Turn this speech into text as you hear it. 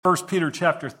1 Peter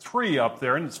chapter 3 up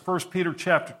there, and it's 1 Peter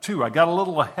chapter 2. I got a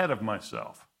little ahead of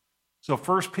myself. So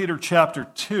 1 Peter chapter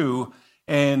 2,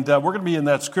 and we're going to be in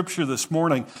that scripture this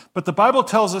morning. But the Bible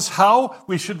tells us how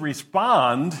we should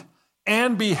respond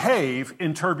and behave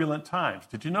in turbulent times.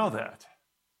 Did you know that?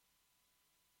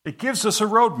 It gives us a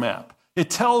roadmap. It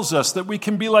tells us that we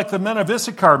can be like the men of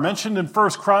Issachar, mentioned in 1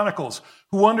 Chronicles,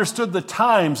 who understood the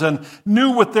times and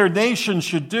knew what their nation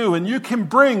should do. And you can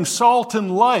bring salt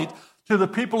and light to the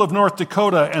people of North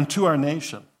Dakota and to our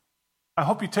nation. I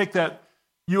hope you take that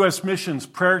U.S. Missions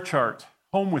prayer chart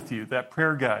home with you, that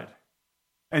prayer guide,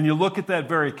 and you look at that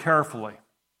very carefully.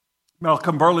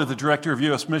 Malcolm Burley, the director of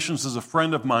U.S. Missions, is a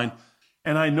friend of mine,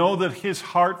 and I know that his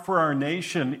heart for our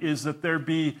nation is that there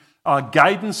be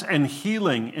guidance and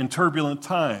healing in turbulent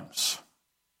times.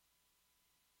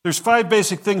 There's 5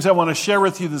 basic things I want to share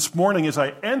with you this morning as I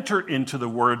enter into the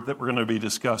word that we're going to be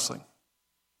discussing.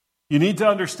 You need to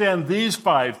understand these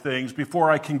 5 things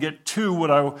before I can get to what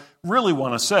I really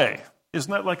want to say. Isn't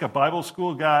that like a Bible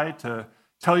school guide to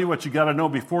tell you what you got to know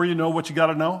before you know what you got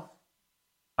to know?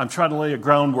 I'm trying to lay a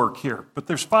groundwork here. But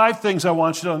there's 5 things I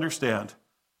want you to understand.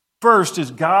 First is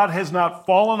God has not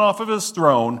fallen off of his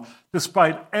throne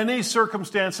despite any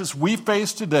circumstances we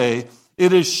face today.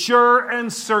 It is sure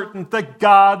and certain that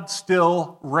God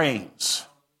still reigns.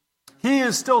 He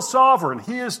is still sovereign.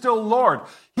 He is still Lord.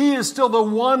 He is still the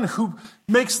one who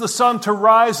makes the sun to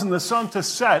rise and the sun to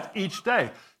set each day.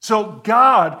 So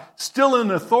God still in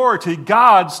authority.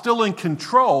 God still in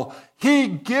control. He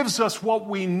gives us what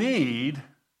we need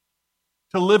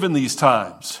to live in these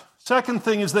times. Second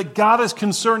thing is that God is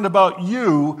concerned about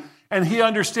you and he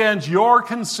understands your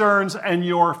concerns and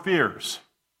your fears.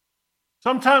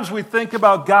 Sometimes we think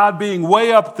about God being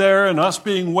way up there and us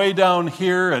being way down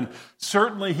here, and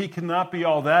certainly he cannot be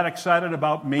all that excited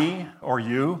about me or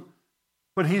you,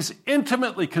 but he's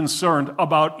intimately concerned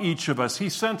about each of us. He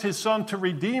sent his son to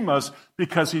redeem us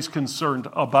because he's concerned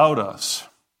about us.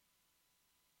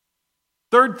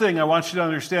 Third thing I want you to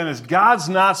understand is God's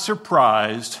not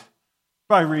surprised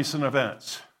by recent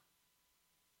events.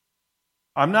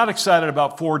 I'm not excited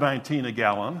about $4.19 a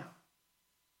gallon.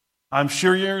 I'm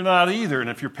sure you're not either. And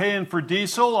if you're paying for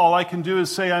diesel, all I can do is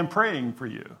say I'm praying for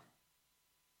you.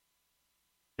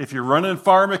 If you're running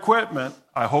farm equipment,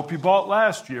 I hope you bought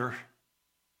last year,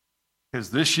 because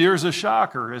this year's a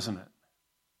shocker, isn't it?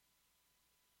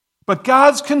 But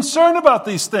God's concerned about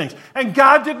these things. And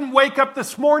God didn't wake up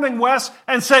this morning, Wes,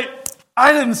 and say,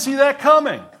 I didn't see that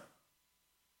coming.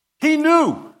 He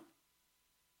knew.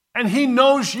 And he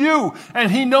knows you,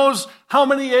 and he knows how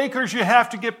many acres you have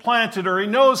to get planted, or he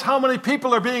knows how many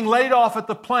people are being laid off at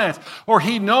the plant, or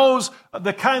he knows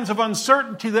the kinds of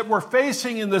uncertainty that we're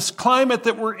facing in this climate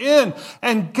that we're in.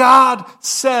 And God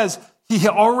says he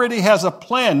already has a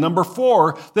plan, number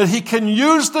 4, that he can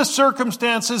use the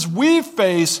circumstances we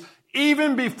face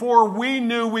even before we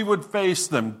knew we would face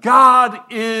them. God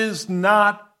is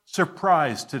not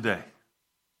surprised today.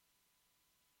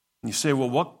 And you say, well,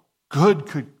 what good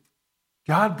could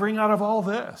God bring out of all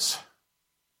this?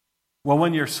 Well,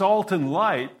 when you're salt and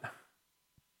light,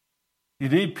 you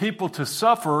need people to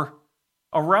suffer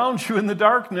around you in the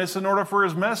darkness in order for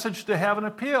his message to have an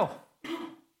appeal.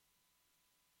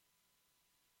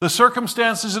 The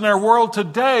circumstances in our world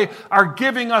today are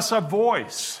giving us a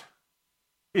voice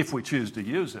if we choose to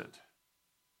use it.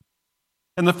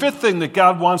 And the 5th thing that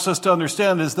God wants us to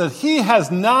understand is that he has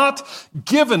not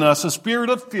given us a spirit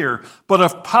of fear, but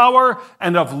of power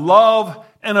and of love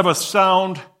and of a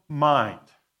sound mind.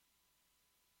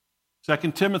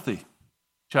 2 Timothy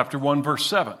chapter 1, verse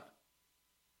 7.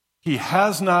 He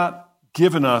has not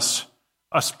given us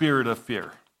a spirit of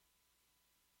fear.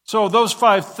 So those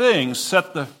 5 things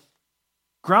set the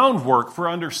groundwork for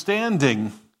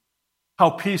understanding how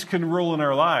peace can rule in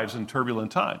our lives in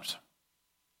turbulent times.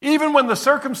 Even when the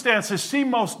circumstances seem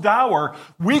most dour,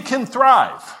 we can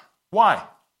thrive. Why?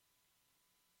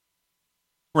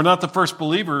 We're not the first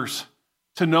believers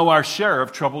to know our share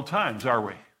of troubled times, are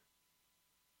we?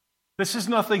 This is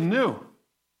nothing new.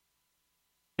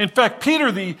 In fact,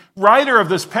 Peter, the writer of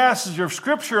this passage of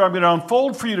Scripture I'm going to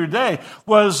unfold for you today,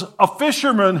 was a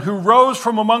fisherman who rose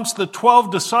from amongst the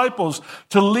 12 disciples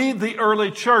to lead the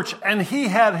early church, and he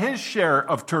had his share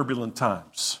of turbulent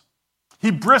times. He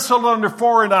bristled under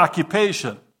foreign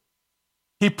occupation.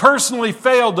 He personally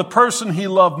failed the person he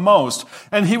loved most,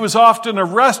 and he was often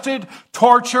arrested,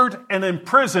 tortured, and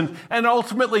imprisoned, and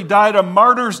ultimately died a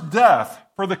martyr's death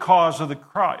for the cause of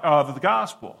the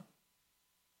gospel.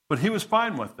 But he was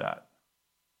fine with that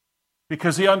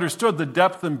because he understood the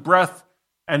depth and breadth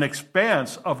and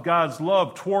expanse of God's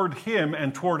love toward him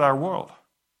and toward our world.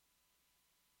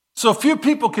 So few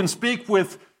people can speak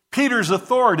with Peter's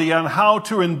authority on how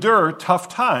to endure tough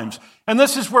times. And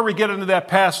this is where we get into that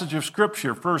passage of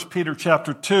Scripture, 1 Peter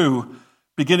chapter 2,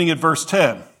 beginning at verse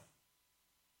 10.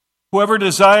 Whoever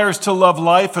desires to love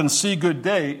life and see good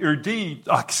days,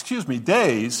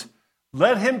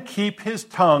 let him keep his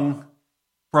tongue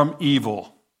from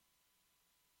evil.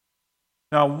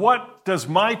 Now, what does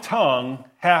my tongue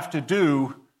have to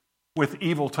do with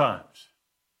evil times?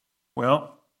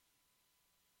 Well,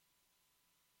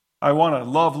 I want to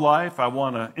love life. I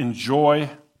want to enjoy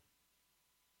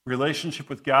relationship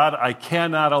with God. I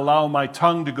cannot allow my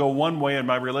tongue to go one way and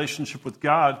my relationship with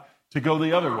God to go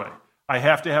the other way. I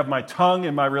have to have my tongue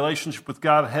and my relationship with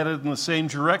God headed in the same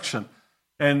direction.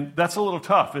 And that's a little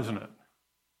tough, isn't it?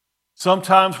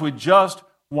 Sometimes we just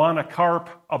want to carp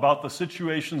about the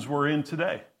situations we're in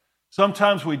today.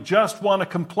 Sometimes we just want to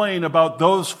complain about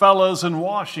those fellas in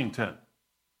Washington.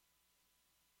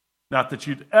 Not that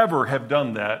you'd ever have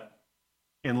done that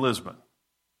in Lisbon.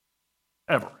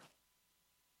 Ever.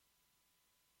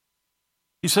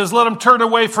 He says, let him turn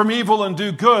away from evil and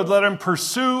do good. Let him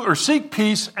pursue or seek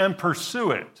peace and pursue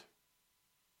it.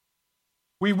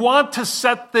 We want to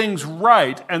set things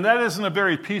right, and that isn't a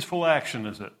very peaceful action,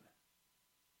 is it?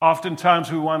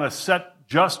 Oftentimes we want to set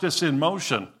justice in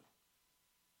motion.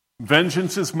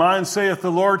 Vengeance is mine, saith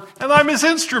the Lord, and I'm his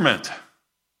instrument.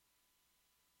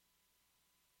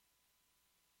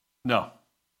 No.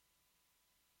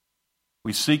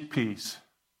 We seek peace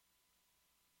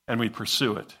and we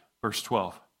pursue it. Verse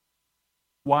 12.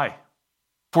 Why?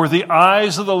 For the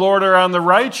eyes of the Lord are on the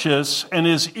righteous, and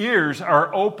his ears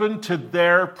are open to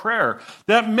their prayer.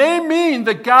 That may mean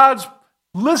that God's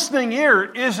listening ear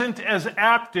isn't as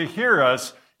apt to hear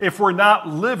us if we're not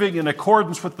living in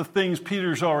accordance with the things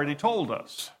Peter's already told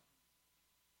us.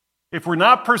 If we're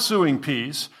not pursuing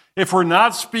peace, if we're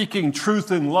not speaking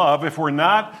truth in love, if we're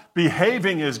not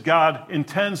behaving as God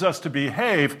intends us to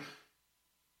behave,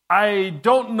 I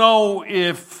don't know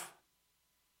if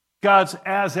God's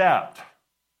as apt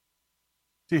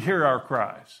to hear our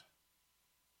cries.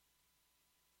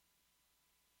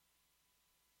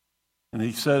 And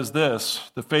he says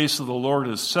this, the face of the Lord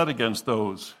is set against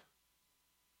those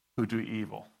who do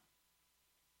evil.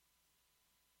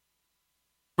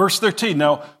 Verse 13,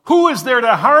 now, who is there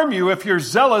to harm you if you're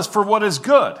zealous for what is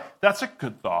good? That's a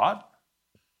good thought.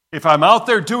 If I'm out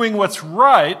there doing what's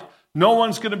right, no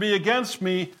one's going to be against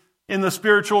me in the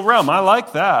spiritual realm. I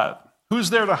like that. Who's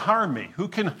there to harm me? Who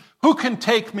can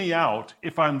take me out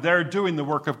if I'm there doing the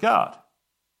work of God?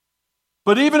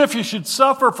 But even if you should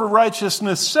suffer for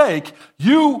righteousness' sake,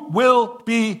 you will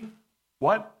be,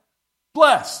 what?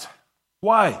 Blessed.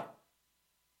 Why?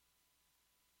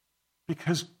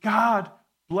 Because God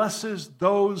blesses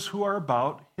those who are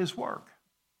about his work.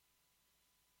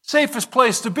 Safest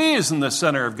place to be is in the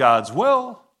center of God's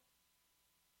will.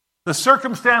 The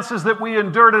circumstances that we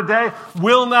endure today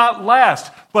will not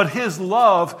last, but his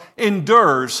love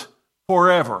endures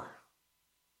forever.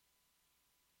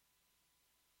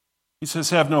 He says,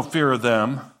 have no fear of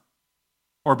them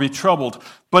or be troubled,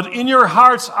 but in your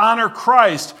hearts honor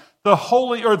Christ, the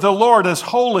holy or the Lord as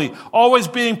holy, always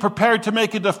being prepared to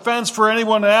make a defense for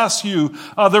anyone who asks you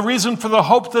the reason for the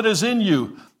hope that is in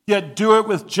you, yet do it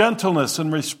with gentleness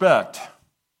and respect.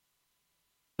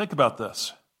 Think about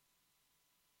this.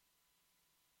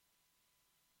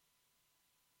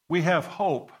 We have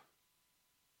hope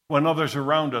when others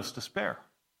around us despair.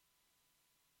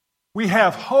 We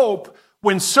have hope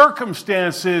when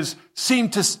circumstances seem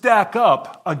to stack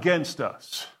up against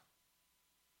us.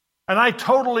 And I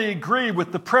totally agree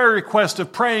with the prayer request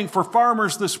of praying for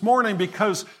farmers this morning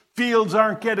because fields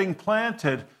aren't getting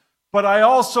planted. But I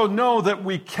also know that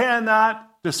we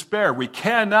cannot despair. We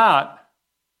cannot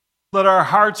let our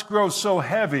hearts grow so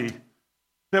heavy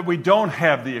that we don't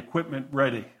have the equipment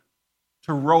ready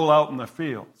to roll out in the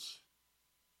fields,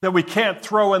 that we can't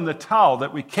throw in the towel,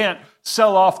 that we can't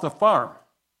sell off the farm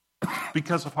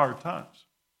because of hard times.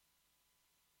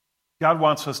 God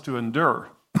wants us to endure.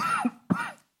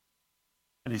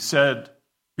 And he said,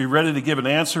 be ready to give an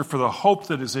answer for the hope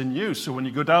that is in you. So when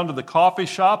you go down to the coffee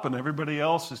shop and everybody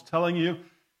else is telling you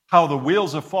how the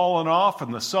wheels have fallen off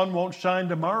and the sun won't shine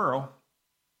tomorrow,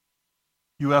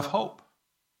 you have hope.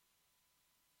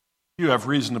 You have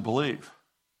reason to believe.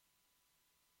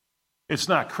 It's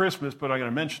not Christmas, but I'm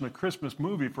going to mention a Christmas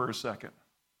movie for a second.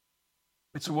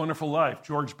 It's a Wonderful Life.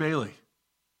 George Bailey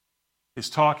is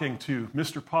talking to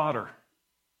Mr. Potter.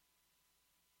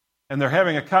 And they're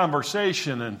having a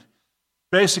conversation, and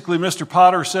basically Mr.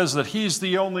 Potter says that he's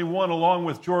the only one, along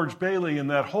with George Bailey, in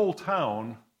that whole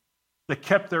town that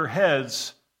kept their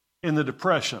heads in the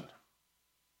Depression.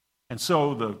 And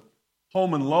so the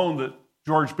home and loan that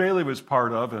George Bailey was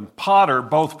part of and Potter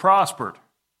both prospered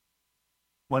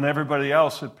when everybody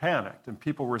else had panicked and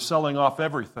people were selling off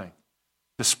everything,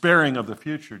 despairing of the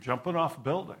future, jumping off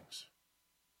buildings.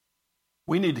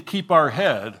 We need to keep our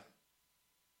head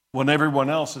when everyone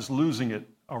else is losing it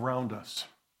around us.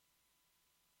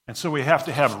 And so we have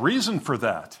to have reason for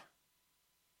that.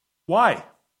 Why?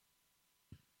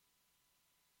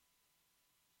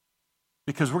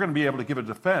 Because we're going to be able to give a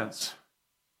defense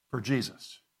for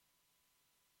Jesus.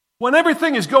 When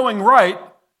everything is going right,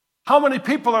 how many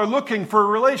people are looking for a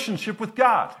relationship with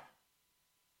God?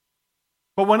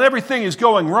 But when everything is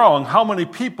going wrong, how many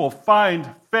people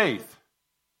find faith?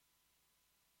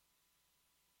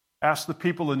 Ask the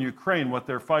people in Ukraine what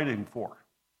they're fighting for.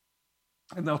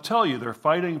 And they'll tell you they're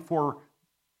fighting for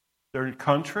their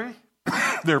country,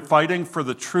 they're fighting for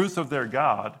the truth of their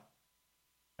God,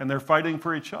 and they're fighting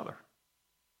for each other.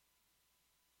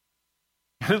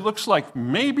 And it looks like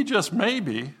maybe, just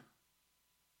maybe,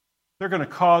 they're going to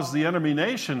cause the enemy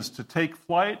nations to take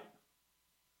flight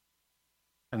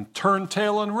and turn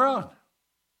tail and run.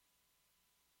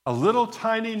 A little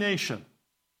tiny nation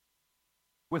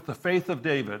with the faith of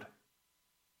David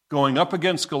going up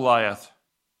against Goliath.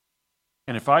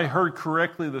 And if I heard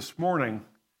correctly this morning,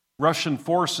 Russian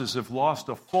forces have lost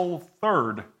a full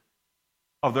third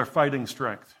of their fighting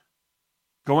strength,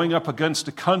 going up against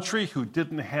a country who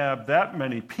didn't have that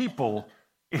many people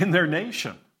in their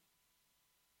nation.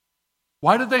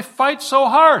 Why did they fight so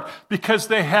hard? Because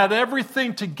they had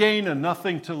everything to gain and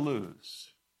nothing to lose.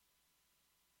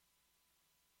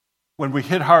 When we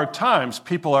hit hard times,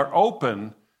 people are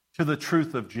open to the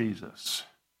truth of Jesus.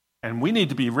 And we need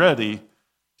to be ready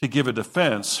to give a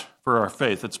defense for our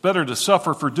faith. It's better to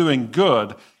suffer for doing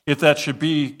good, if that should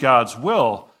be God's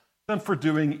will, than for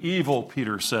doing evil,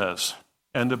 Peter says.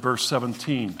 End of verse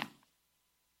 17.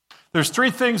 There's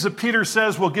three things that Peter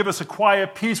says will give us a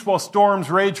quiet peace while storms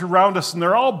rage around us, and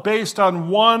they're all based on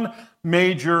one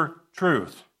major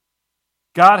truth.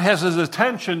 God has his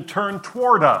attention turned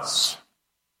toward us.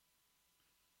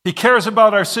 He cares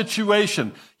about our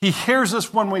situation. He hears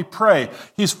us when we pray.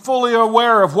 He's fully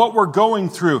aware of what we're going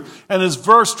through. And as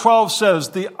verse 12 says,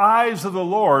 the eyes of the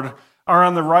Lord are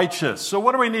on the righteous. So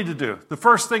what do we need to do? The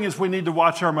first thing is we need to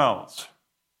watch our mouths.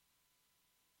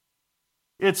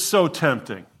 It's so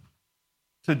tempting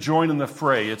to join in the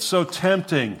fray. It's so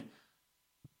tempting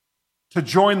to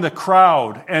join the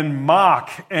crowd and mock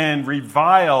and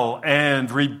revile and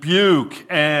rebuke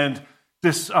and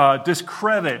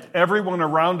discredit everyone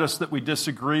around us that we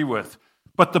disagree with.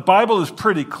 But the Bible is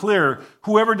pretty clear.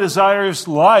 Whoever desires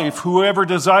life, whoever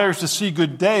desires to see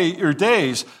good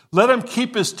days, let him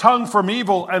keep his tongue from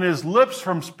evil and his lips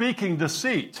from speaking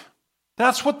deceit.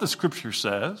 That's what the Scripture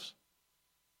says.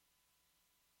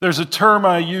 There's a term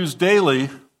I use daily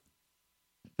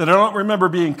that I don't remember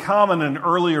being common in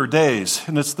earlier days,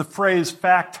 and it's the phrase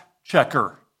fact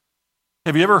checker.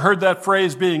 Have you ever heard that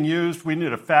phrase being used? We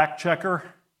need a fact checker.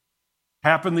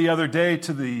 Happened the other day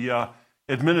to the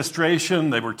administration.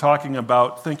 They were talking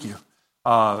about,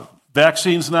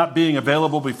 vaccines not being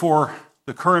available before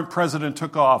the current president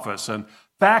took office. And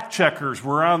fact checkers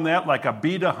were on that like a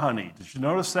bee to honey. Did you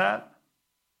notice that?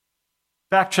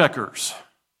 Fact checkers.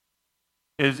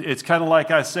 It's kind of like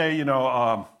I say,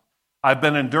 I've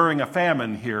been enduring a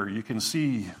famine here. You can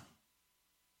see.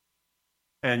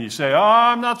 And you say,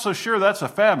 I'm not so sure that's a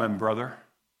famine, brother.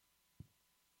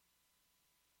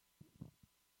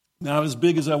 Not as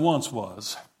big as I once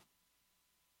was,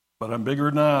 but I'm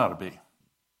bigger than I ought to be.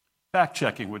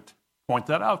 Fact-checking would point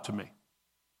that out to me.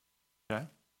 Okay?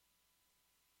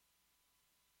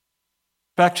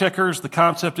 Fact-checkers, the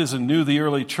concept isn't new. The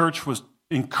early church was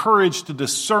encouraged to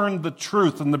discern the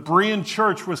truth, and the Berean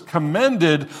church was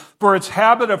commended for its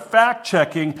habit of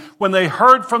fact-checking when they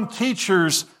heard from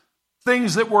teachers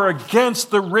things that were against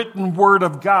the written word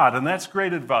of God, and that's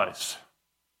great advice.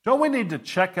 Don't we need to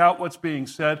check out what's being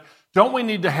said? Don't we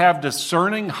need to have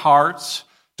discerning hearts?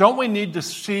 Don't we need to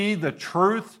see the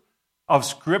truth of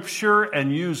Scripture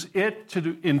and use it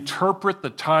to interpret the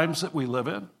times that we live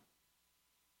in?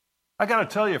 I got to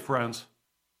tell you, friends,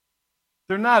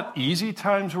 they're not easy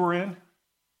times we're in,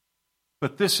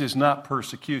 but this is not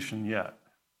persecution yet.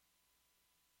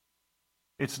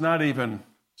 It's not even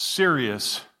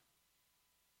serious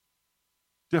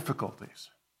difficulties.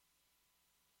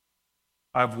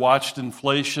 I've watched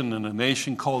inflation in a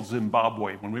nation called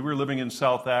Zimbabwe. When we were living in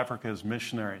South Africa as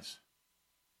missionaries,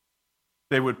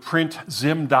 they would print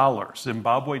Zim dollars,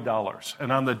 Zimbabwe dollars.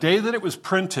 And on the day that it was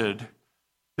printed,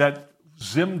 that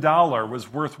Zim dollar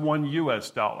was worth $1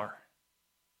 US.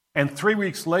 And 3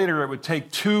 weeks later, it would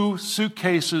take 2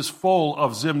 suitcases full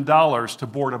of Zim dollars to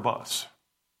board a bus.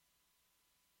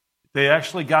 They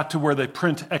actually got to where they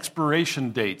print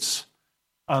expiration dates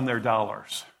on their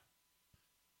dollars.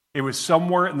 It was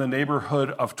somewhere in the neighborhood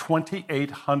of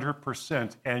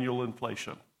 2,800% annual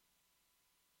inflation.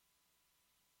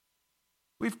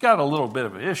 We've got a little bit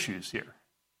of issues here.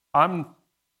 I'm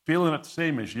feeling it the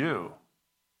same as you.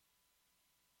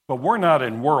 But we're not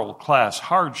in world-class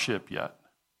hardship yet.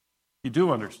 You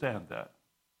do understand that.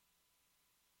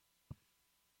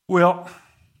 Well,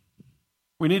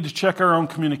 we need to check our own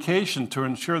communication to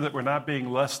ensure that we're not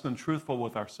being less than truthful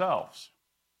with ourselves.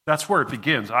 That's where it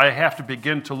begins. I have to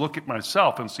begin to look at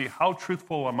myself and see how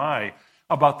truthful am I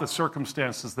about the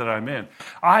circumstances that I'm in.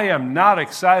 I am not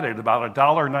excited about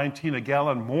 $1.19 a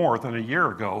gallon more than a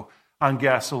year ago on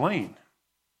gasoline.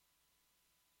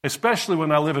 Especially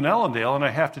when I live in Ellendale and I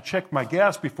have to check my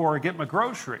gas before I get my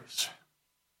groceries.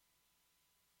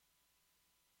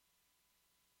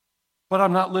 But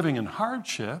I'm not living in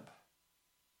hardship.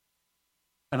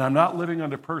 And I'm not living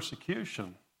under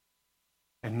persecution.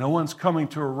 And no one's coming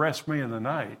to arrest me in the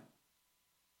night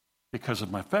because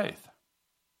of my faith.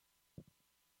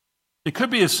 It could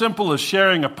be as simple as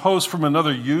sharing a post from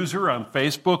another user on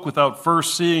Facebook without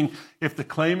first seeing if the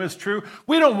claim is true.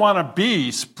 We don't want to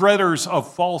be spreaders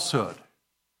of falsehood.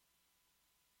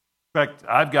 In fact,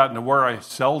 I've gotten to where I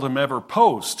seldom ever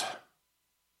post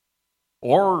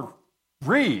or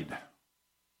read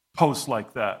posts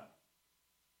like that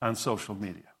on social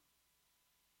media.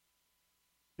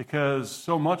 Because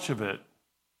so much of it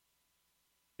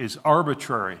is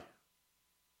arbitrary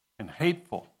and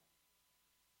hateful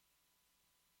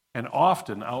and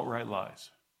often outright lies.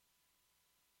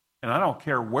 And I don't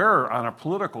care where on a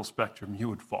political spectrum you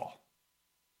would fall.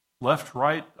 Left,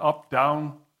 right, up,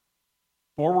 down,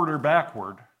 forward or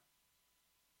backward.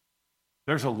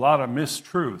 There's a lot of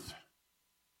mistruth,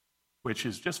 which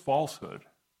is just falsehood,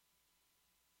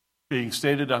 being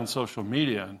stated on social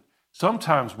media. And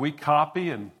sometimes we copy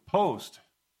and post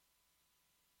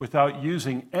without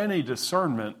using any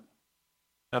discernment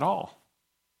at all.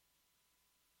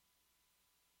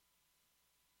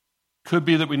 Could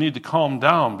be that we need to calm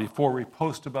down before we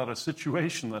post about a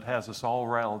situation that has us all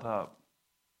riled up.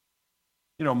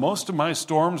 You know, most of my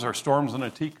storms are storms in a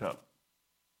teacup.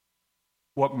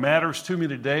 What matters to me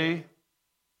today,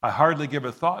 I hardly give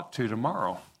a thought to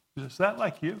tomorrow. Is that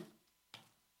like you?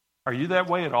 Are you that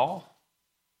way at all?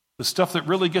 The stuff that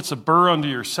really gets a burr under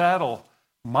your saddle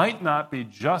might not be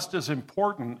just as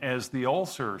important as the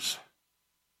ulcers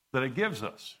that it gives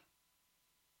us.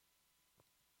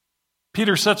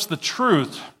 Peter sets the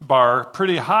truth bar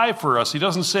pretty high for us. He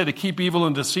doesn't say to keep evil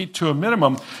and deceit to a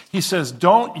minimum. He says,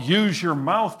 don't use your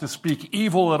mouth to speak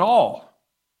evil at all.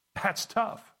 That's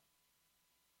tough.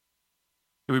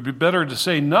 It would be better to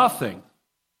say nothing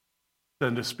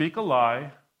than to speak a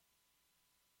lie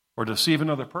or deceive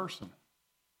another person.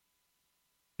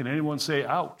 Can anyone say,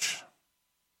 ouch?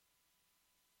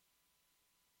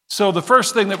 So the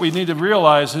first thing that we need to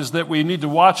realize is that we need to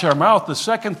watch our mouth. The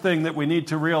second thing that we need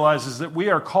to realize is that we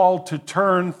are called to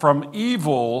turn from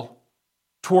evil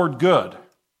toward good.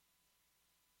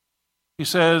 He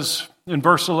says in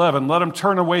verse 11, let them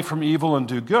turn away from evil and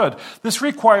do good. This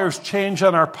requires change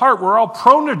on our part. We're all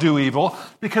prone to do evil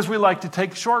because we like to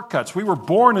take shortcuts. We were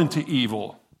born into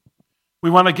evil. We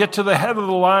want to get to the head of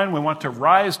the line. We want to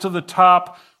rise to the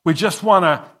top. We just want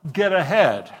to get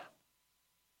ahead.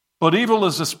 But evil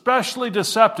is especially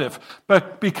deceptive,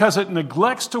 but because it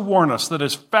neglects to warn us that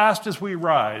as fast as we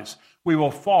rise, we will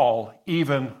fall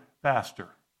even faster.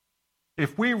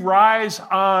 If we rise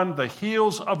on the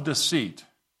heels of deceit,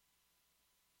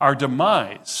 our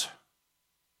demise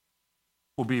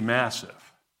will be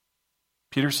massive.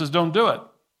 Peter says, don't do it.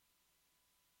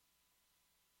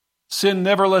 Sin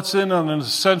never lets in on an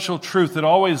essential truth. It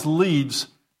always leads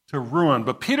to ruin.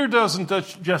 But Peter doesn't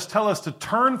just tell us to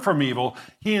turn from evil.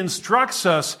 He instructs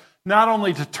us not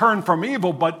only to turn from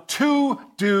evil, but to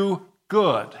do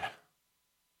good.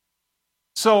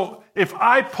 So if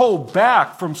I pull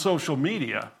back from social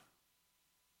media,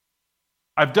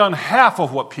 I've done half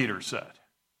of what Peter said.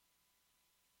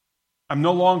 I'm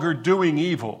no longer doing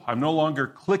evil. I'm no longer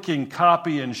clicking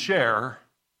copy and share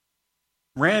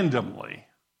randomly.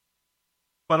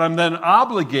 But I'm then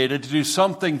obligated to do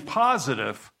something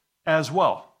positive as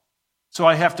well. So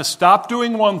I have to stop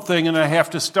doing one thing and I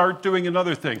have to start doing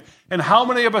another thing. And how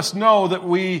many of us know that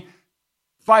we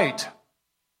fight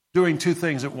doing two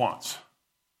things at once?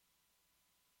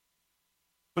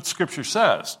 But Scripture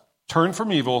says, turn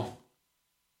from evil,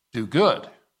 do good.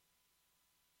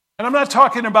 And I'm not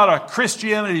talking about a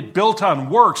Christianity built on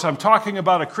works. I'm talking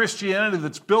about a Christianity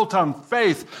that's built on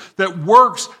faith, that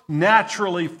works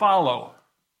naturally follow.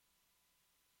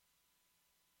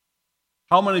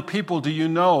 How many people do you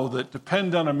know that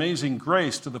depend on amazing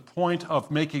grace to the point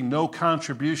of making no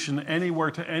contribution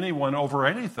anywhere to anyone over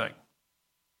anything?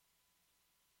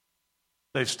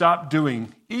 They stopped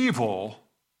doing evil,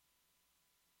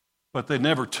 but they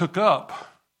never took up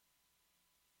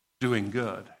doing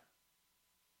good.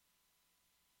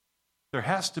 There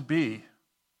has to be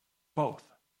both.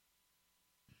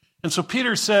 And so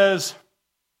Peter says,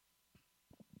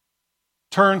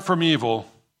 turn from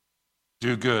evil,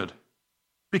 do good.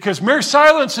 Because mere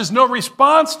silence is no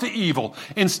response to evil.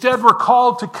 Instead, we're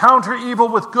called to counter evil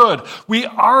with good. We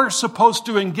are supposed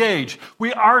to engage.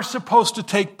 We are supposed to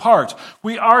take part.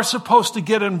 We are supposed to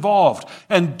get involved.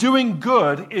 And doing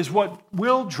good is what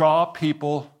will draw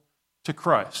people to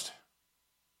Christ.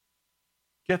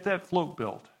 Get that float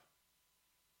built.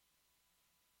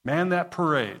 Man that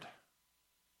parade.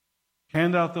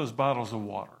 Hand out those bottles of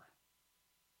water.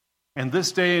 In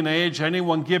this day and age,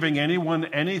 anyone giving anyone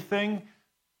anything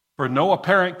for no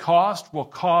apparent cost will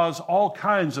cause all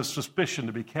kinds of suspicion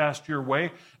to be cast your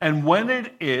way. And when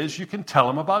it is, you can tell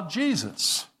them about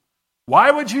Jesus. Why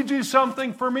would you do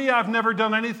something for me? I've never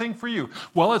done anything for you.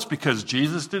 Well, it's because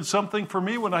Jesus did something for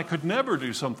me when I could never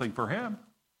do something for him.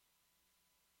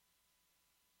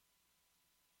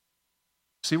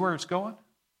 See where it's going?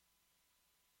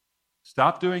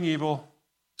 Stop doing evil,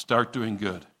 start doing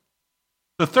good.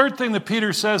 The third thing that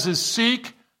Peter says is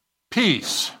seek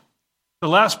peace. The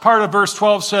last part of verse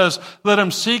 12 says, let him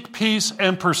seek peace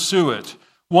and pursue it.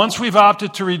 Once we've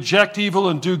opted to reject evil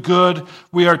and do good,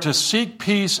 we are to seek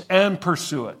peace and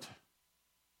pursue it.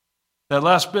 That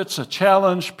last bit's a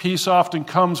challenge. Peace often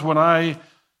comes when I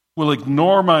will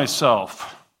ignore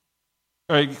myself.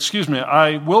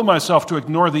 I will myself to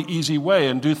ignore the easy way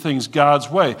and do things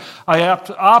God's way. I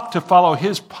opt to follow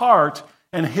his part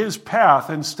and his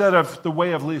path instead of the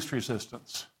way of least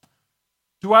resistance.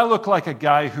 Do I look like a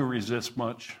guy who resists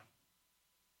much?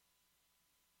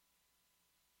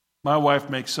 My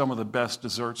wife makes some of the best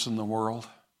desserts in the world.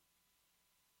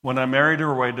 When I married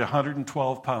her, I weighed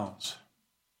 112 pounds.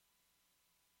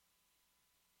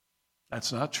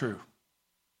 That's not true.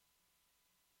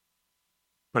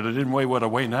 But I didn't weigh what I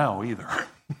weigh now either.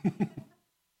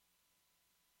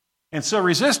 And so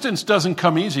resistance doesn't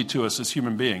come easy to us as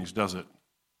human beings, does it?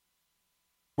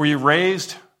 Were you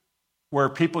raised where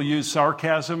people use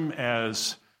sarcasm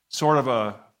as sort of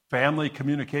a family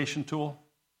communication tool?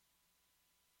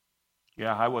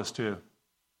 Yeah, I was too.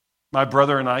 My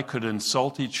brother and I could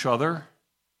insult each other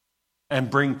and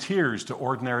bring tears to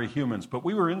ordinary humans, but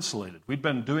we were insulated. We'd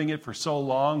been doing it for so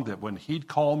long that when he'd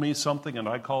call me something and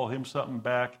I'd call him something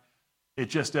back, it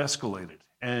just escalated.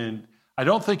 And I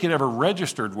don't think it ever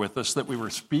registered with us that we were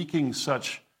speaking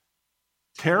such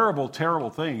terrible, terrible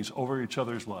things over each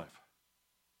other's life.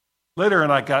 Later,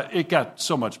 it got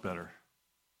so much better.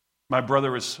 My brother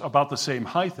was about the same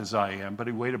height as I am, but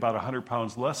he weighed about 100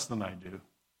 pounds less than I do.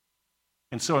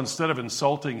 And so instead of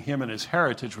insulting him and his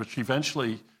heritage, which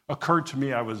eventually occurred to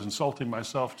me I was insulting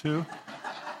myself too,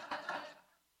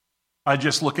 I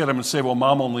just look at him and say, well,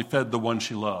 Mom only fed the one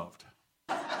she loved.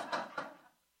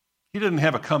 He didn't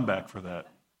have a comeback for that.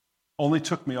 Only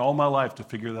took me all my life to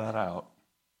figure that out.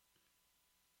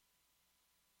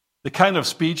 The kind of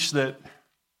speech that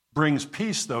brings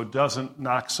peace, though, doesn't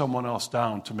knock someone else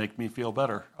down to make me feel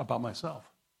better about myself.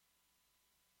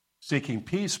 Seeking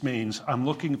peace means I'm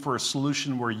looking for a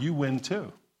solution where you win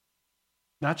too,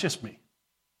 not just me.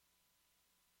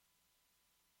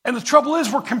 And the trouble is,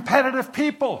 we're competitive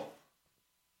people.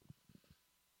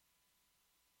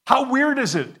 How weird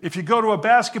is it if you go to a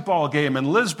basketball game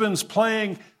and Lisbon's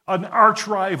playing an arch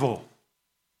rival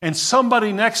and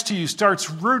somebody next to you starts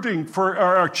rooting for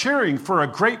or cheering for a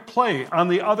great play on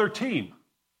the other team?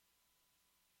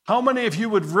 How many of you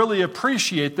would really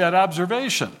appreciate that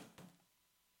observation?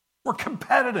 We're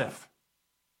competitive.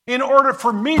 In order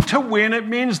for me to win, it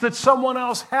means that someone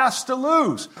else has to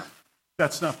lose.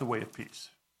 That's not the way of peace.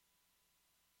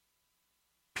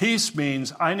 Peace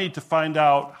means I need to find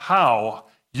out how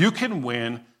you can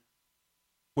win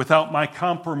without my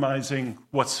compromising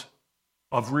what's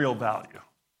of real value.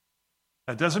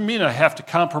 That doesn't mean I have to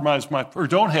compromise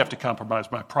don't have to compromise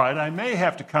my pride. I may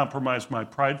have to compromise my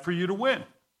pride for you to win.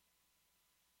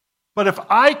 But if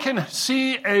I can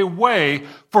see a way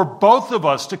for both of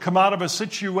us to come out of a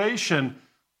situation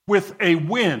with a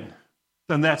win,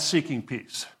 then that's seeking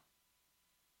peace.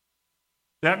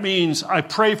 That means I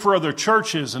pray for other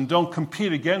churches and don't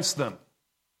compete against them.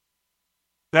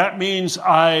 That means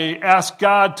I ask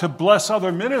God to bless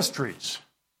other ministries,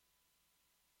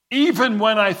 even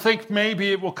when I think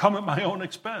maybe it will come at my own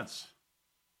expense.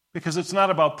 Because it's not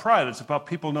about pride, it's about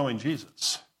people knowing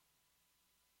Jesus.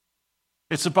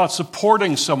 It's about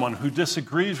supporting someone who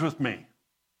disagrees with me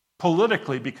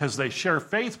politically because they share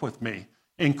faith with me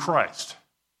in Christ.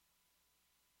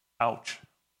 Ouch.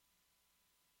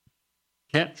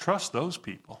 Can't trust those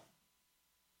people,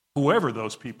 whoever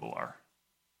those people are.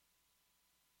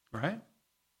 Right?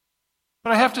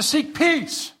 But I have to seek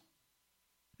peace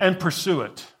and pursue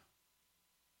it.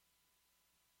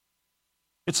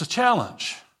 It's a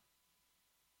challenge.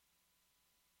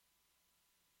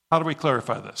 How do we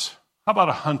clarify this? How about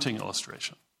a hunting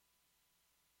illustration?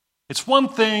 It's one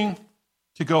thing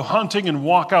to go hunting and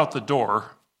walk out the door,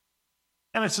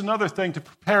 and it's another thing to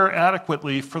prepare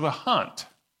adequately for the hunt,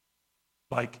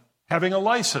 like having a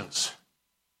license.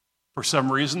 For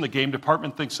some reason, the game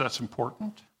department thinks that's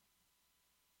important.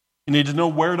 You need to know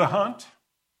where to hunt.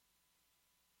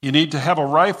 You need to have a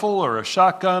rifle or a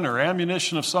shotgun or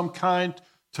ammunition of some kind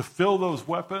to fill those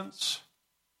weapons.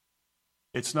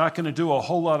 It's not going to do a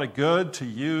whole lot of good to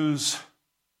use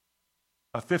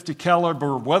a 50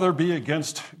 caliber Weatherby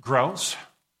against grouse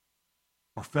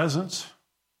or pheasants.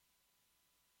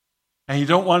 And you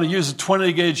don't want to use a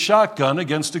 20 gauge shotgun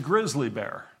against a grizzly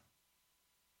bear.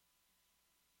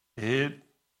 It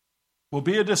will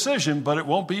be a decision, but it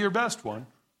won't be your best one.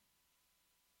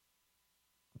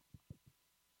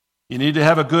 You need to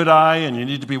have a good eye, and you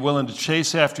need to be willing to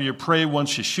chase after your prey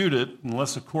once you shoot it,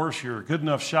 unless, of course, you're a good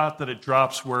enough shot that it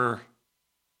drops where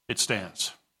it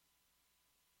stands.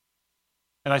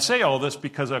 And I say all this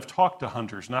because I've talked to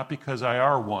hunters, not because I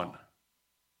are one.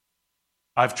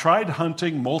 I've tried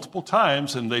hunting multiple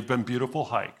times, and they've been beautiful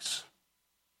hikes.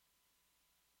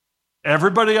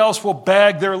 Everybody else will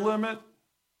bag their limit.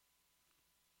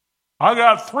 I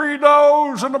got 3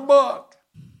 does and a buck.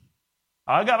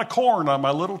 I got a corn on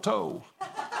my little toe.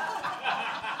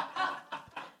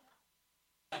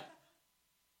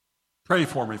 Pray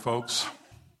for me, folks.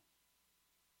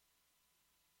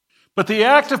 But the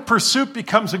act of pursuit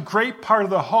becomes a great part of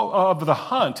the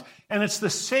hunt, and it's the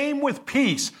same with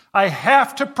peace. I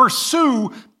have to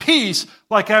pursue peace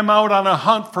like I'm out on a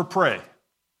hunt for prey.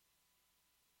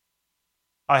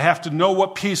 I have to know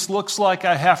what peace looks like.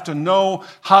 I have to know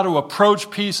how to approach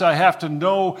peace. I have to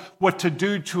know what to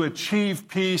do to achieve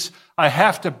peace. I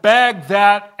have to bag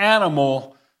that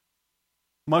animal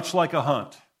much like a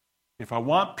hunt. If I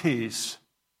want peace,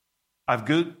 I've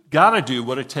got to do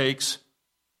what it takes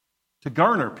to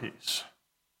garner peace.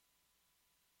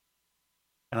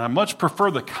 And I much prefer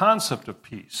the concept of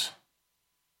peace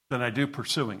than I do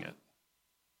pursuing it.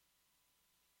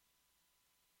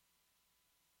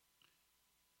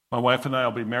 My wife and I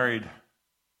will be married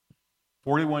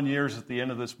 41 years at the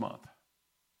end of this month.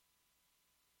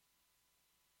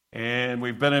 And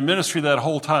we've been in ministry that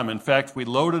whole time. In fact, we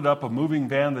loaded up a moving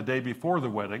van the day before the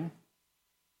wedding,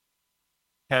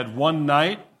 had one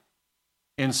night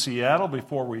in Seattle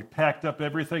before we packed up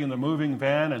everything in the moving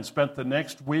van and spent the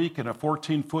next week in a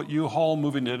 14-foot U-Haul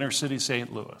moving to inner city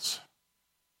St. Louis.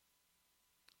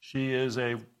 She is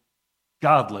a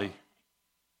godly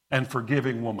and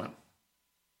forgiving woman.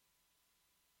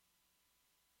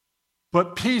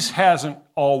 But peace hasn't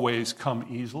always come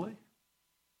easily.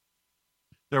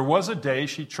 There was a day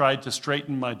she tried to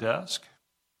straighten my desk.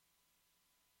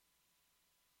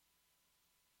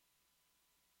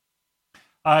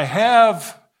 I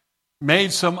have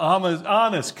made some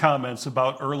honest comments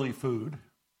about early food.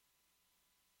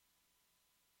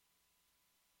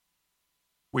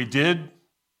 We did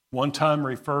one time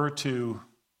refer to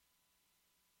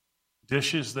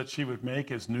dishes that she would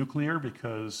make as nuclear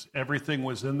because everything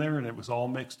was in there and it was all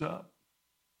mixed up.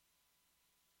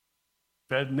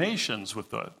 Fed nations with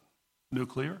the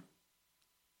nuclear.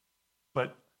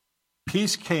 But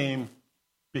peace came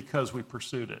because we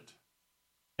pursued it.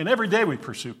 And every day we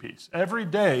pursue peace. Every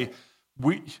day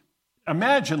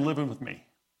imagine living with me.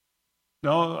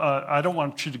 No, I don't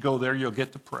want you to go there. You'll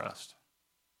get depressed.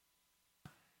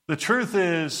 The truth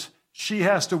is, she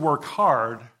has to work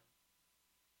hard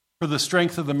for the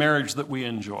strength of the marriage that we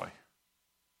enjoy.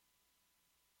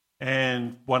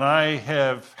 And when I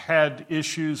have had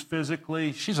issues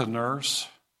physically, she's a nurse.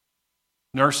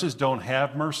 Nurses don't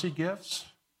have mercy gifts.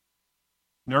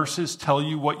 Nurses tell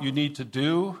you what you need to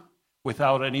do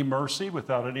without any mercy,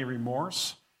 without any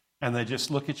remorse, and they just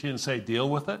look at you and say, deal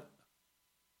with it.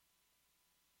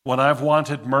 When I've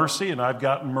wanted mercy and I've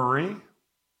gotten Marie,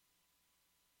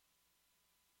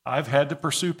 I've had to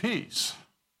pursue peace.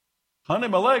 Honey,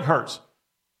 my leg hurts.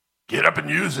 Get up and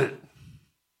use it.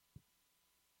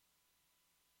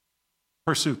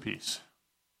 Pursue peace.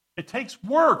 It takes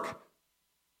work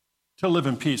to live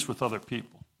in peace with other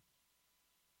people.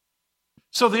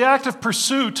 So the act of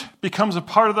pursuit becomes a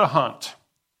part of the hunt.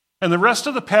 And the rest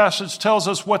of the passage tells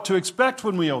us what to expect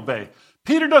when we obey.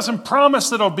 Peter doesn't promise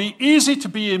that it'll be easy to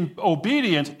be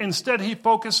obedient. Instead, he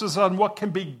focuses on what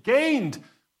can be gained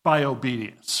by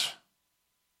obedience.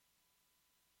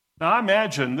 Now, I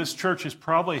imagine this church has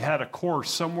probably had a course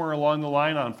somewhere along the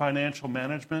line on financial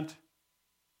management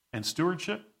and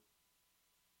stewardship.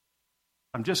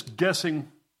 I'm just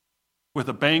guessing with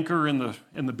a banker in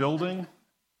the building,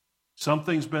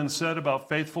 something's been said about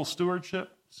faithful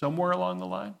stewardship somewhere along the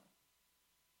line.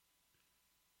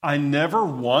 I never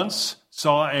once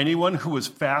saw anyone who was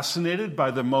fascinated by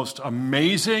the most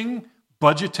amazing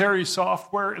budgetary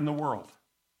software in the world.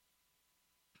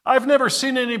 I've never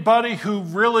seen anybody who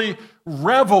really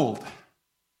reveled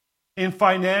in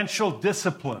financial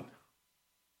discipline.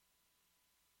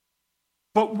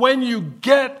 But when you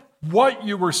get what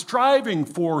you were striving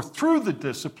for through the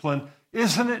discipline,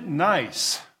 isn't it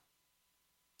nice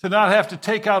to not have to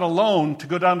take out a loan to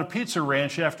go down to Pizza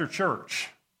Ranch after church?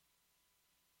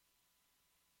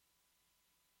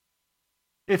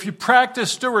 If you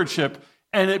practice stewardship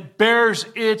and it bears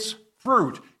its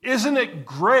fruit, isn't it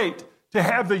great to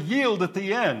have the yield at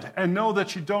the end and know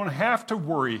that you don't have to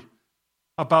worry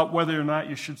about whether or not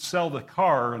you should sell the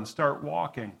car and start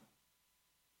walking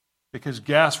because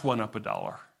gas went up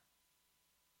 $1?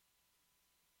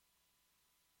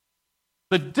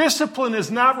 The discipline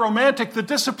is not romantic. The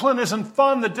discipline isn't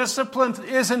fun. The discipline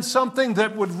isn't something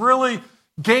that would really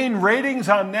gain ratings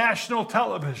on national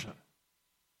television.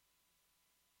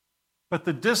 But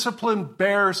the discipline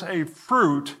bears a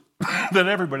fruit that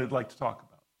everybody'd like to talk about.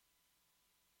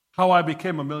 How I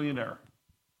became a millionaire.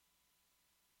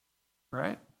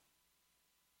 Right?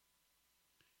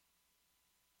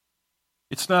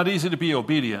 It's not easy to be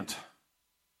obedient,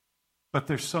 but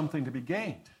there's something to be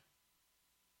gained.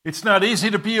 It's not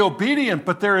easy to be obedient,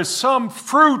 but there is some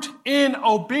fruit in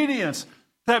obedience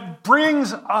that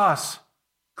brings us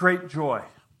great joy.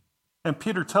 And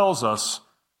Peter tells us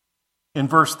in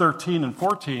verse 13 and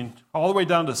 14, all the way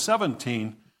down to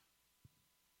 17,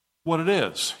 what it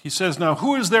is. He says, now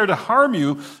who is there to harm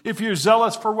you if you're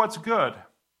zealous for what's good?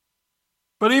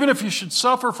 But even if you should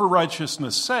suffer for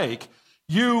righteousness' sake,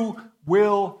 you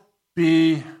will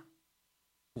be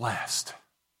blessed.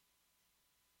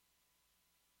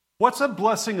 What's a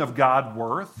blessing of God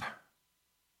worth?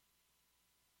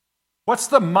 What's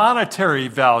the monetary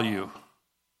value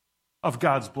of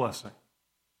God's blessing?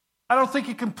 I don't think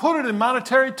you can put it in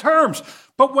monetary terms.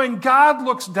 But when God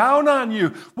looks down on you,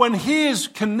 when He is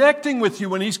connecting with you,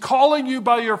 when He's calling you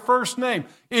by your first name,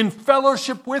 in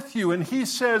fellowship with you, and He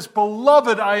says,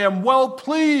 beloved, I am well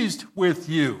pleased with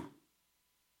you.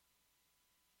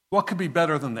 What could be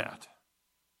better than that?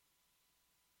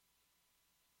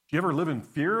 Do you ever live in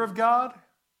fear of God?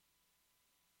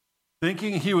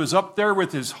 Thinking He was up there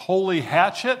with His holy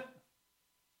hatchet?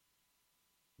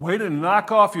 Way to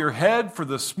knock off your head for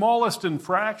the smallest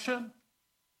infraction?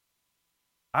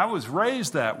 I was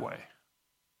raised that way.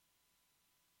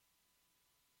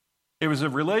 It was a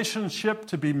relationship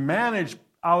to be managed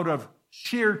out of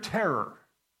sheer terror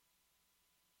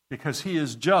because He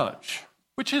is judge,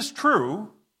 which is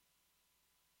true,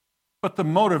 but the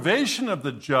motivation of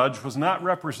the judge was not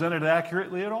represented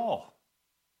accurately at all.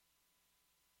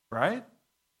 Right?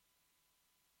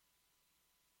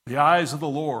 The eyes of the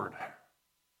Lord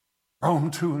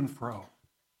roam to and fro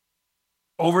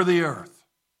over the earth.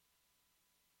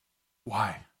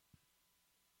 Why?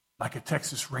 Like a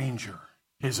Texas Ranger,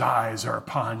 His eyes are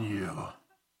upon you.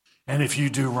 And if you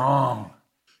do wrong,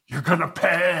 you're going to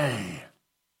pay.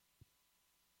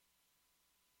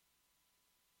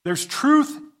 There's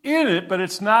truth in it, but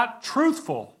it's not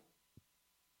truthful.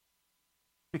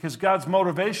 Because God's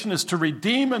motivation is to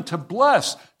redeem and to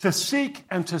bless, to seek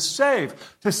and to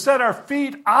save, to set our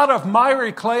feet out of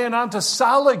miry clay and onto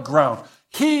solid ground.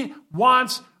 He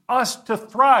wants us to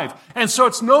thrive. And so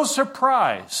it's no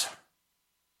surprise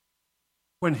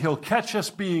when He'll catch us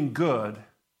being good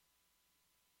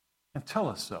and tell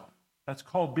us so. That's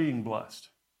called being blessed.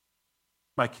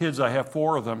 My kids, I have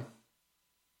 4 of them.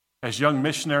 As young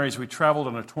missionaries, we traveled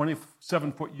in a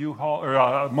 27-foot U-Haul or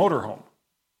motorhome.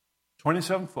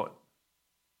 27 foot,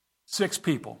 6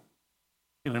 people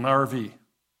in an RV,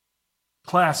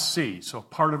 Class C, so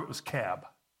part of it was cab.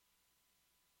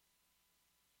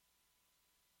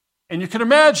 And you can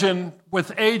imagine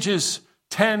with ages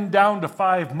 10 down to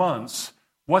 5 months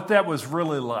what that was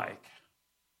really like.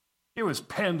 It was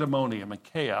pandemonium and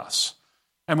chaos.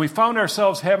 And we found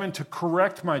ourselves having to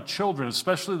correct my children,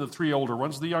 especially the 3 older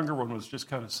ones. The younger one was just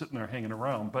kind of sitting there hanging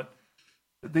around, but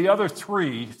the other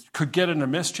 3 could get into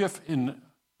mischief in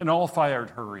an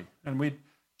all-fired hurry. And we'd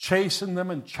chasten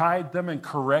them and chide them and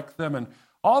correct them. And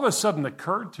all of a sudden it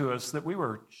occurred to us that we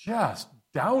were just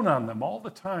down on them all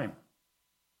the time.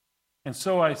 And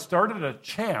so I started a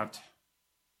chant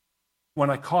when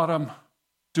I caught them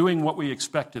doing what we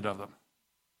expected of them.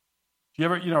 Do you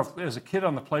ever, as a kid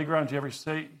on the playground, do you ever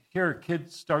hear a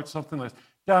kid start something like,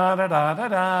 da da da da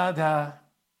da da?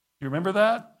 You remember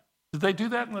that? Did they do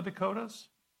that in the Dakotas?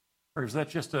 Or is that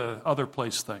just a other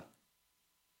place thing?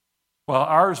 Well,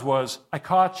 ours was, I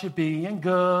caught you being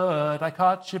good, I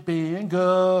caught you being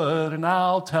good, and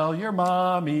I'll tell your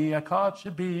mommy I caught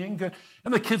you being good.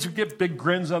 And the kids would get big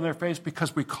grins on their face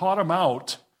because we caught them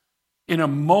out in a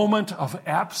moment of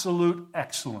absolute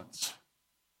excellence.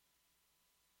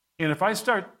 And if I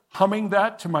start humming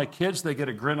that to my kids, they get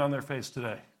a grin on their face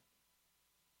today.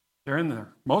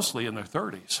 They're mostly in their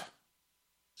 30s.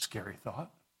 Scary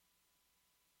thought.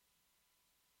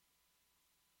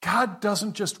 God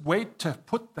doesn't just wait to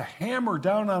put the hammer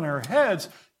down on our heads.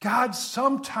 God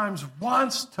sometimes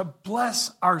wants to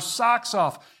bless our socks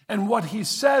off. And what he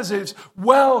says is,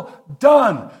 well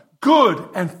done, good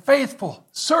and faithful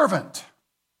servant.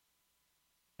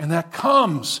 And that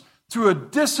comes through a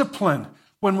discipline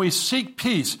when we seek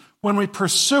peace, when we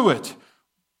pursue it.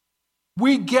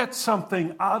 We get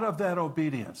something out of that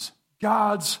obedience.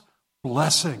 God's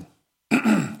blessing.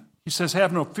 He says,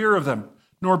 have no fear of them,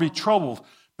 nor be troubled.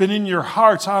 But in your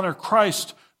hearts honor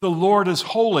Christ, the Lord is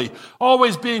holy,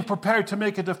 always being prepared to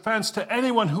make a defense to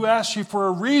anyone who asks you for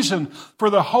a reason for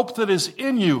the hope that is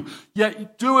in you,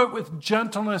 yet do it with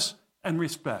gentleness and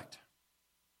respect.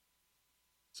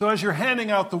 So as you're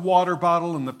handing out the water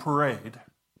bottle in the parade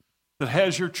that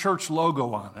has your church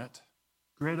logo on it,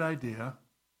 great idea,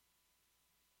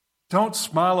 don't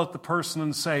smile at the person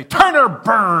and say, turn or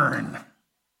burn.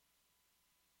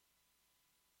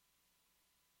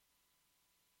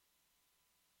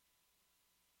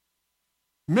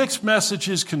 Mixed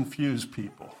messages confuse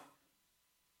people.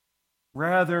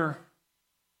 Rather,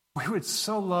 we would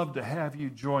so love to have you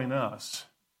join us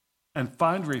and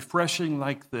find refreshing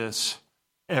like this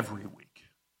every week.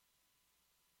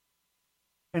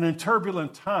 And in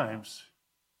turbulent times,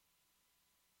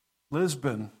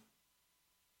 Lisbon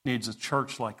needs a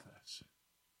church like this.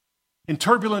 In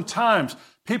turbulent times,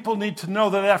 people need to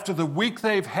know that after the week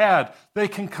they've had, they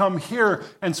can come here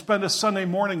and spend a Sunday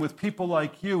morning with people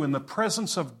like you in the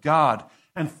presence of God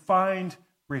and find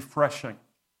refreshing.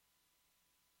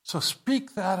 So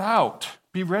speak that out.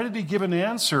 Be ready to give an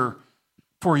answer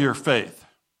for your faith.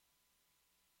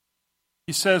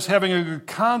 He says, having a good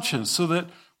conscience, so that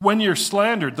when you're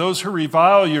slandered, those who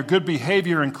revile your good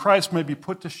behavior in Christ may be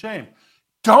put to shame.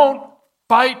 Don't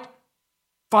fight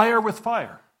fire with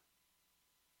fire.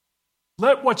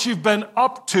 Let what you've been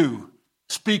up to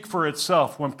speak for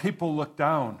itself when people look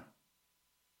down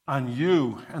on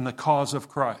you and the cause of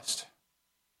Christ.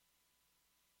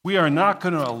 We are not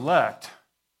going to elect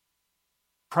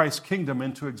Christ's kingdom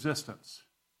into existence.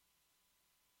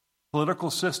 Political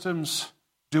systems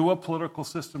do what political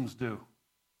systems do.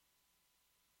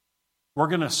 We're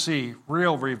going to see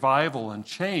real revival and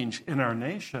change in our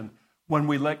nation when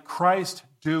we let Christ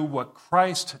do what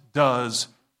Christ does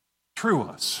through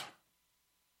us.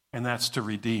 And that's to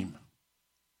redeem.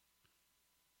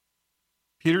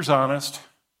 Peter's honest.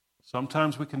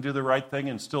 Sometimes we can do the right thing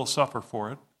and still suffer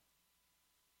for it.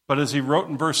 But as he wrote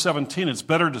in verse 17, it's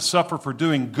better to suffer for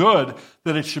doing good,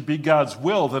 that it should be God's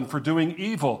will, than for doing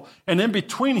evil. And in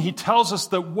between, he tells us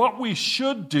that what we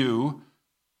should do,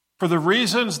 for the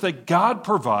reasons that God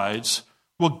provides,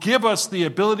 will give us the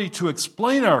ability to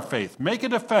explain our faith, make a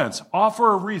defense,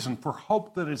 offer a reason for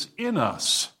hope that is in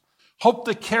us. Hope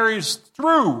that carries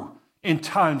through in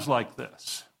times like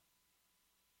this.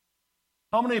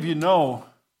 How many of you know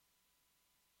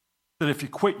that if you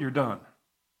quit, you're done?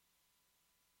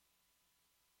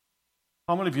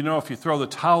 How many of you know if you throw the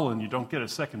towel in, you don't get a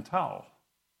second towel?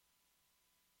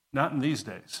 Not in these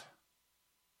days.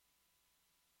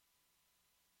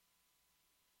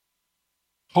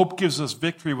 Hope gives us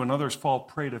victory when others fall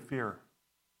prey to fear.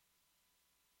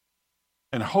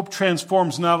 And hope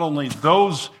transforms not only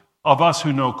those of us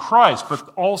who know Christ, but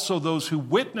also those who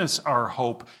witness our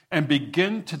hope and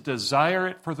begin to desire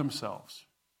it for themselves.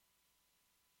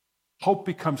 Hope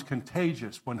becomes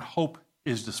contagious when hope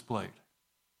is displayed.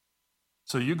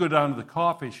 So you go down to the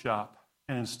coffee shop,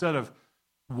 and instead of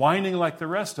whining like the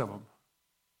rest of them,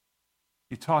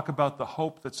 you talk about the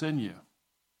hope that's in you,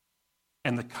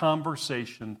 and the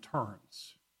conversation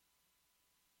turns,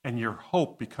 and your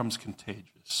hope becomes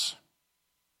contagious.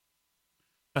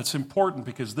 That's important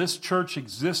because this church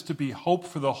exists to be hope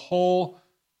for the whole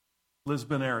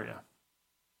Lisbon area.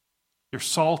 You're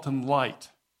salt and light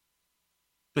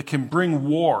that can bring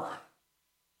war,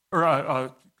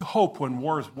 or hope when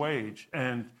wars wage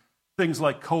and things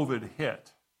like COVID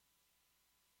hit.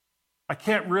 I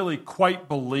can't really quite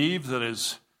believe that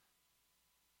as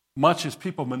much as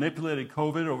people manipulated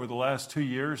COVID over the last 2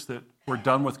 years that we're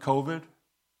done with COVID.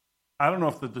 I don't know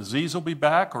if the disease will be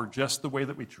back or just the way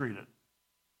that we treat it.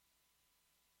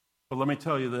 But let me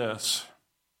tell you this.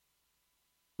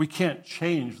 We can't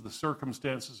change the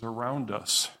circumstances around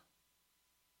us,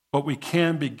 but we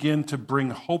can begin to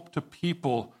bring hope to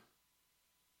people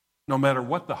no matter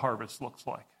what the harvest looks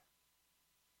like.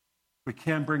 We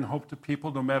can bring hope to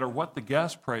people no matter what the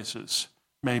gas prices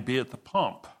may be at the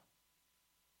pump.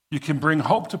 You can bring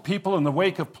hope to people in the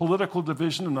wake of political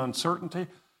division and uncertainty.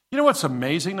 You know what's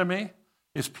amazing to me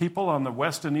is people on the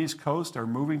west and east coast are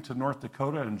moving to North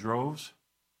Dakota in droves.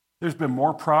 There's been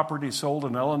more property sold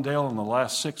in Ellendale in the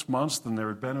last 6 months than there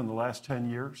had been in the last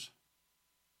 10 years.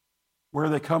 Where are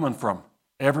they coming from?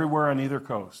 Everywhere on either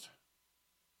coast.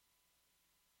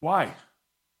 Why?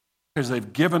 Because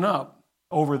they've given up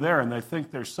over there and they think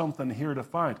there's something here to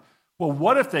find. Well,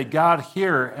 what if they got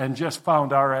here and just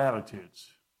found our attitudes?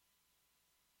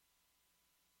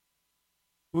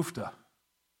 Oofta.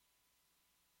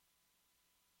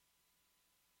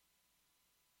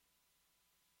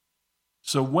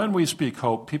 So when we speak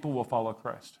hope, people will follow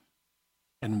Christ.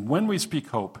 And when we speak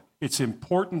hope, it's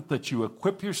important that you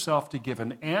equip yourself to give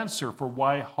an answer for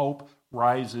why hope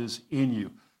rises in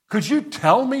you. Could you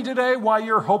tell me today why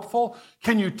you're hopeful?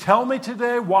 Can you tell me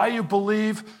today why you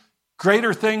believe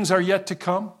greater things are yet to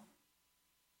come?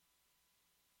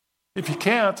 If you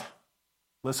can't,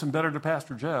 listen better to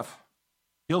Pastor Jeff.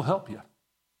 He'll help you.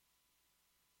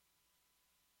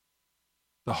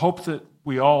 The hope that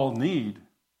we all need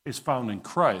is found in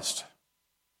Christ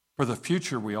for the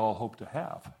future we all hope to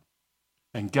have.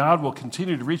 And God will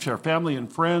continue to reach our family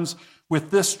and friends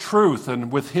with this truth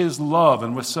and with His love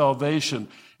and with salvation.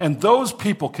 And those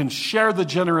people can share the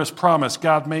generous promise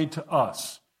God made to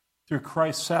us through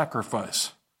Christ's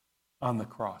sacrifice on the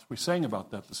cross. We sang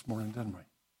about that this morning, didn't we?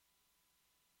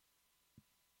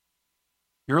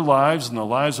 Your lives and the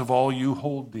lives of all you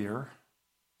hold dear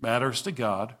matters to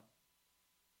God.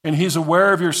 And He's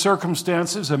aware of your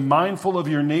circumstances and mindful of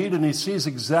your need, and He sees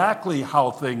exactly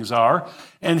how things are,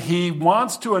 and He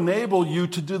wants to enable you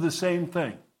to do the same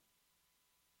thing.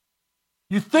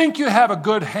 You think you have a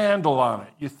good handle on it.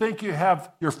 You think you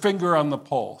have your finger on the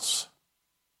pulse.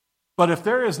 But if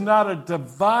there is not a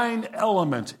divine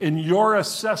element in your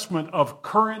assessment of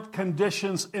current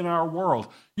conditions in our world,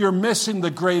 you're missing the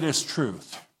greatest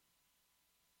truth.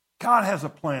 God has a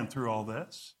plan through all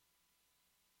this.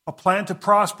 A plan to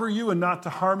prosper you and not to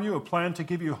harm you, a plan to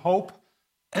give you hope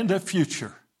and a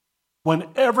future. When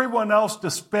everyone else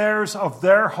despairs of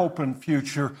their hope and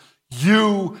future,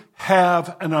 you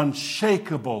have an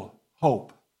unshakable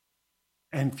hope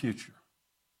and future.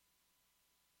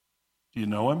 Do you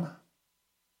know Him?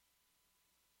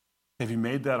 Have you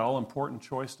made that all-important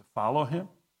choice to follow Him?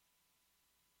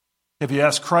 Have you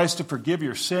asked Christ to forgive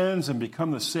your sins and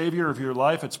become the Savior of your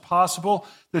life? It's possible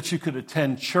that you could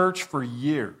attend church for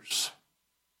years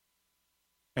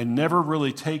and never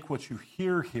really take what you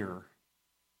hear here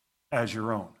as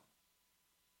your own.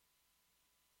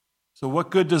 So what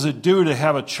good does it do to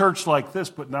have a church like this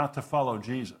but not to follow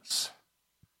Jesus?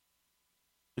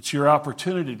 It's your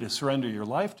opportunity to surrender your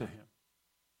life to Him.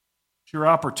 It's your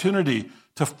opportunity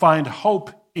to find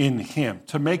hope in Him,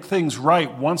 to make things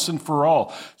right once and for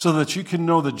all, so that you can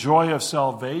know the joy of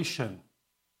salvation,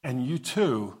 and you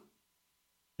too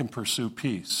can pursue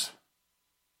peace.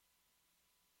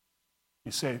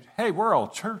 You say, hey, we're all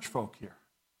church folk here.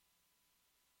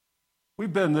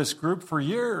 We've been this group for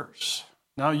years.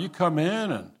 Now you come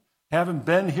in and haven't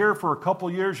been here for a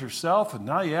couple years yourself, and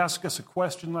now you ask us a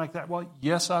question like that. Well,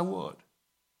 yes, I would.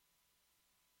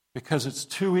 Because it's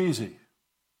too easy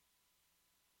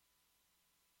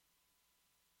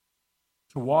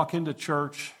to walk into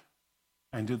church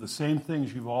and do the same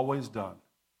things you've always done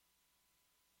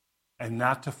and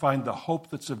not to find the hope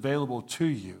that's available to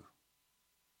you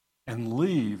and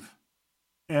leave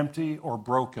empty or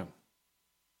broken,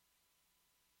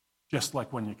 just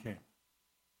like when you came.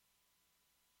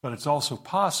 But it's also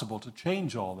possible to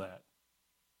change all that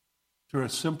through a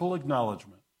simple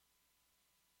acknowledgement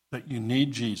that you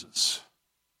need Jesus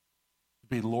to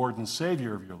be Lord and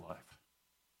Savior of your life.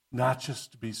 Not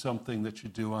just to be something that you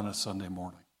do on a Sunday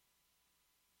morning.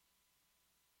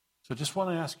 So I just want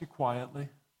to ask you quietly,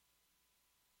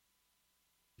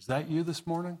 is that you this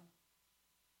morning?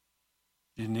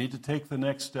 Do you need to take the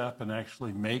next step and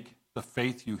actually make the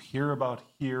faith you hear about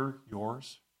here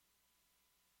yours?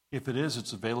 If it is,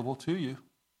 it's available to you.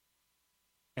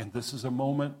 And this is a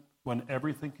moment when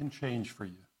everything can change for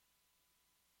you.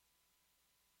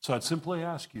 So I'd simply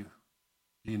ask you,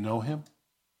 do you know Him?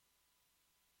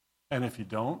 And if you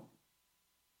don't,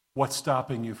 what's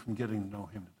stopping you from getting to know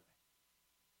him today?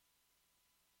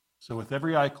 So with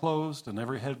every eye closed and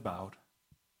every head bowed,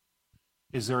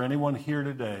 is there anyone here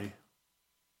today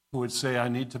who would say, I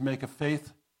need to make a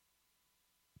faith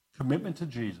commitment to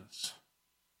Jesus?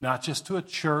 Not just to a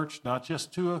church, not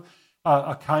just to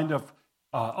a kind of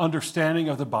understanding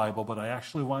of the Bible, but I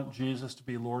actually want Jesus to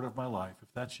be Lord of my life. If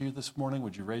that's you this morning,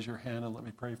 would you raise your hand and let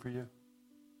me pray for you?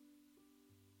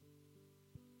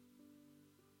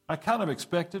 I kind of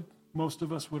expected most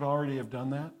of us would already have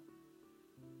done that.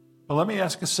 But let me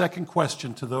ask a second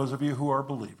question to those of you who are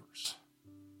believers.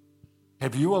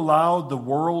 Have you allowed the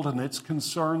world and its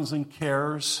concerns and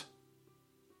cares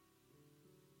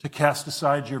to cast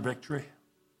aside your victory?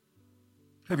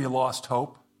 Have you lost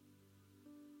hope?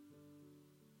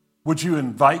 Would you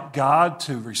invite God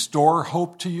to restore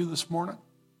hope to you this morning?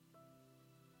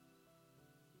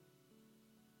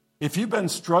 If you've been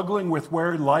struggling with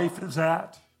where life is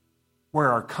at,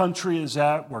 where our country is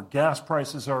at, where gas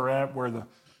prices are at, where the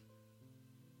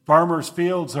farmers'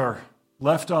 fields are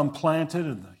left unplanted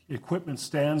and the equipment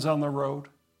stands on the road,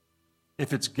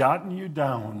 if it's gotten you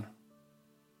down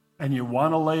and you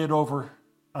want to lay it over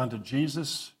onto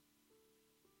Jesus,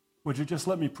 would you just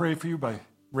let me pray for you by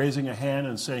raising a hand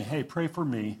and saying, hey, pray for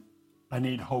me. I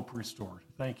need hope restored.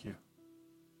 Thank you.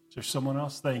 Is there someone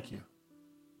else? Thank you.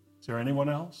 Is there anyone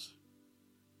else?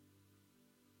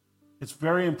 It's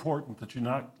very important that you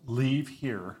not leave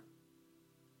here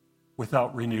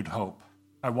without renewed hope.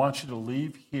 I want you to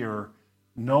leave here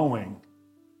knowing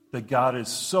that God is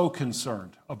so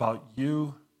concerned about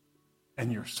you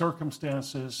and your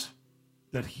circumstances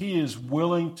that he is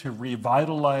willing to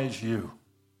revitalize you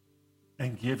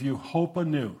and give you hope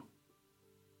anew,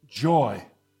 joy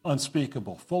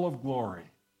unspeakable, full of glory.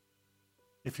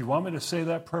 If you want me to say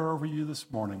that prayer over you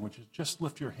this morning, would you just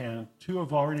lift your hand? 2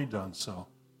 have already done so.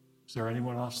 Is there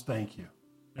anyone else? Thank you.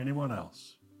 Anyone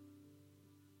else?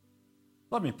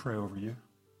 Let me pray over you.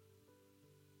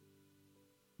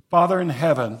 Father in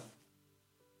heaven,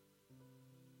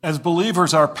 as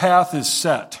believers, our path is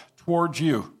set towards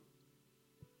you.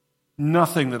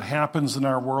 Nothing that happens in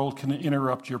our world can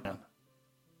interrupt your plan.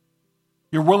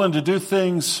 You're willing to do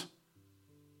things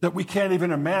that we can't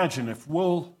even imagine if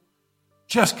we'll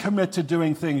just commit to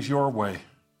doing things your way.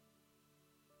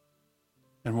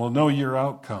 And we'll know your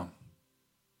outcome.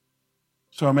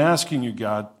 So I'm asking you,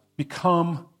 God,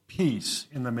 become peace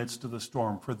in the midst of the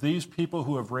storm. For these people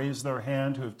who have raised their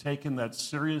hand, who have taken that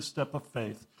serious step of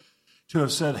faith, to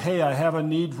have said, hey, I have a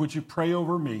need, would you pray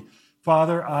over me?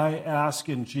 Father, I ask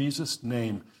in Jesus'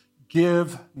 name,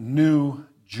 give new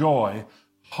joy,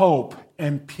 hope,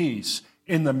 and peace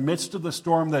in the midst of the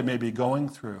storm they may be going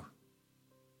through.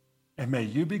 And may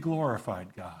you be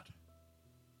glorified, God,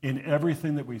 in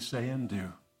everything that we say and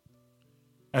do,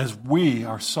 as we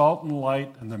are salt and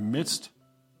light in the midst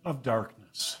of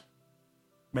darkness.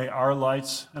 May our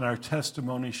lights and our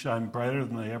testimony shine brighter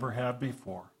than they ever have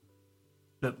before,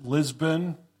 that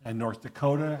Lisbon and North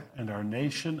Dakota and our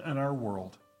nation and our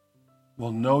world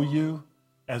will know you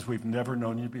as we've never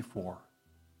known you before.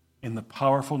 In the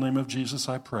powerful name of Jesus,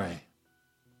 I pray.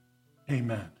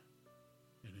 Amen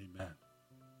and amen.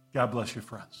 God bless you,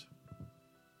 friends.